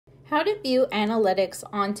How to view analytics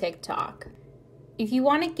on TikTok. If you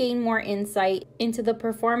want to gain more insight into the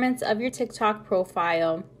performance of your TikTok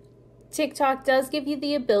profile, TikTok does give you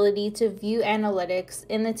the ability to view analytics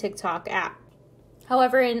in the TikTok app.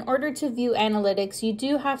 However, in order to view analytics, you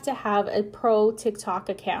do have to have a pro TikTok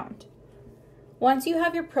account. Once you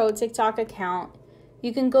have your pro TikTok account,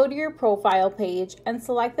 you can go to your profile page and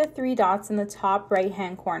select the three dots in the top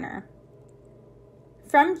right-hand corner.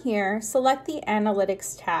 From here, select the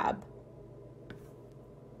Analytics tab.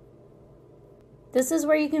 This is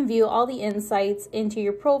where you can view all the insights into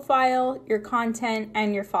your profile, your content,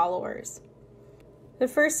 and your followers. The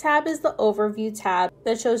first tab is the Overview tab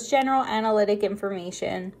that shows general analytic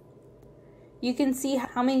information. You can see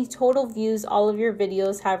how many total views all of your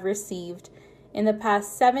videos have received in the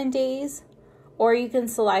past 7 days, or you can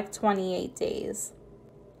select 28 days.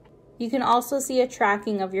 You can also see a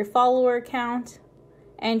tracking of your follower count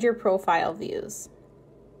and your profile views.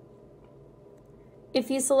 If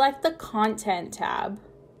you select the Content tab,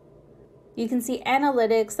 you can see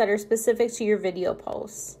analytics that are specific to your video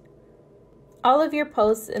posts. All of your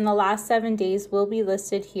posts in the last 7 days will be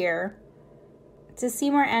listed here. To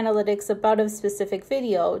see more analytics about a specific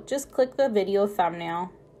video, just click the video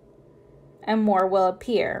thumbnail and more will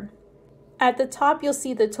appear. At the top, you'll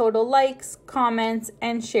see the total likes, comments,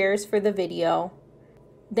 and shares for the video.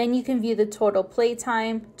 Then you can view the total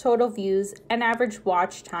playtime, total views, and average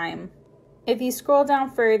watch time. If you scroll down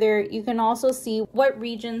further, you can also see what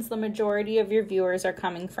regions the majority of your viewers are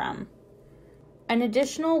coming from. An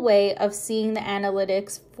additional way of seeing the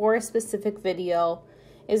analytics for a specific video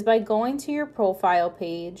is by going to your profile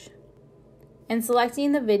page and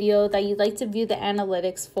selecting the video that you'd like to view the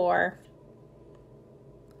analytics for.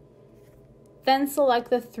 Then select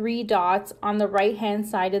the three dots on the right-hand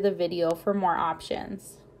side of the video for more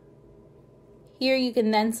options. Here you can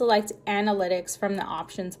then select Analytics from the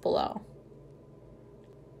options below.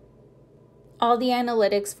 All the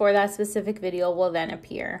analytics for that specific video will then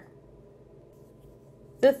appear.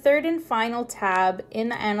 The third and final tab in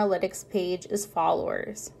the Analytics page is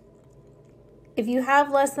Followers. If you have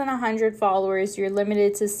less than 100 followers, you're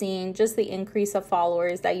limited to seeing just the increase of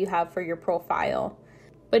followers that you have for your profile.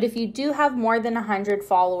 But if you do have more than 100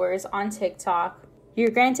 followers on TikTok, you're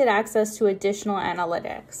granted access to additional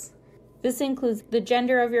analytics. This includes the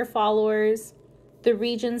gender of your followers, the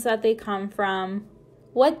regions that they come from,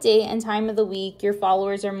 what day and time of the week your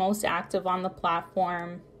followers are most active on the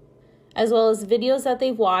platform, as well as videos that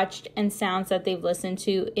they've watched and sounds that they've listened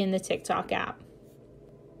to in the TikTok app.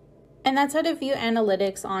 And that's how to view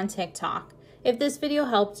analytics on TikTok. If this video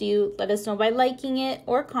helped you, let us know by liking it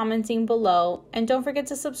or commenting below, and don't forget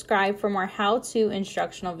to subscribe for more how-to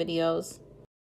instructional videos.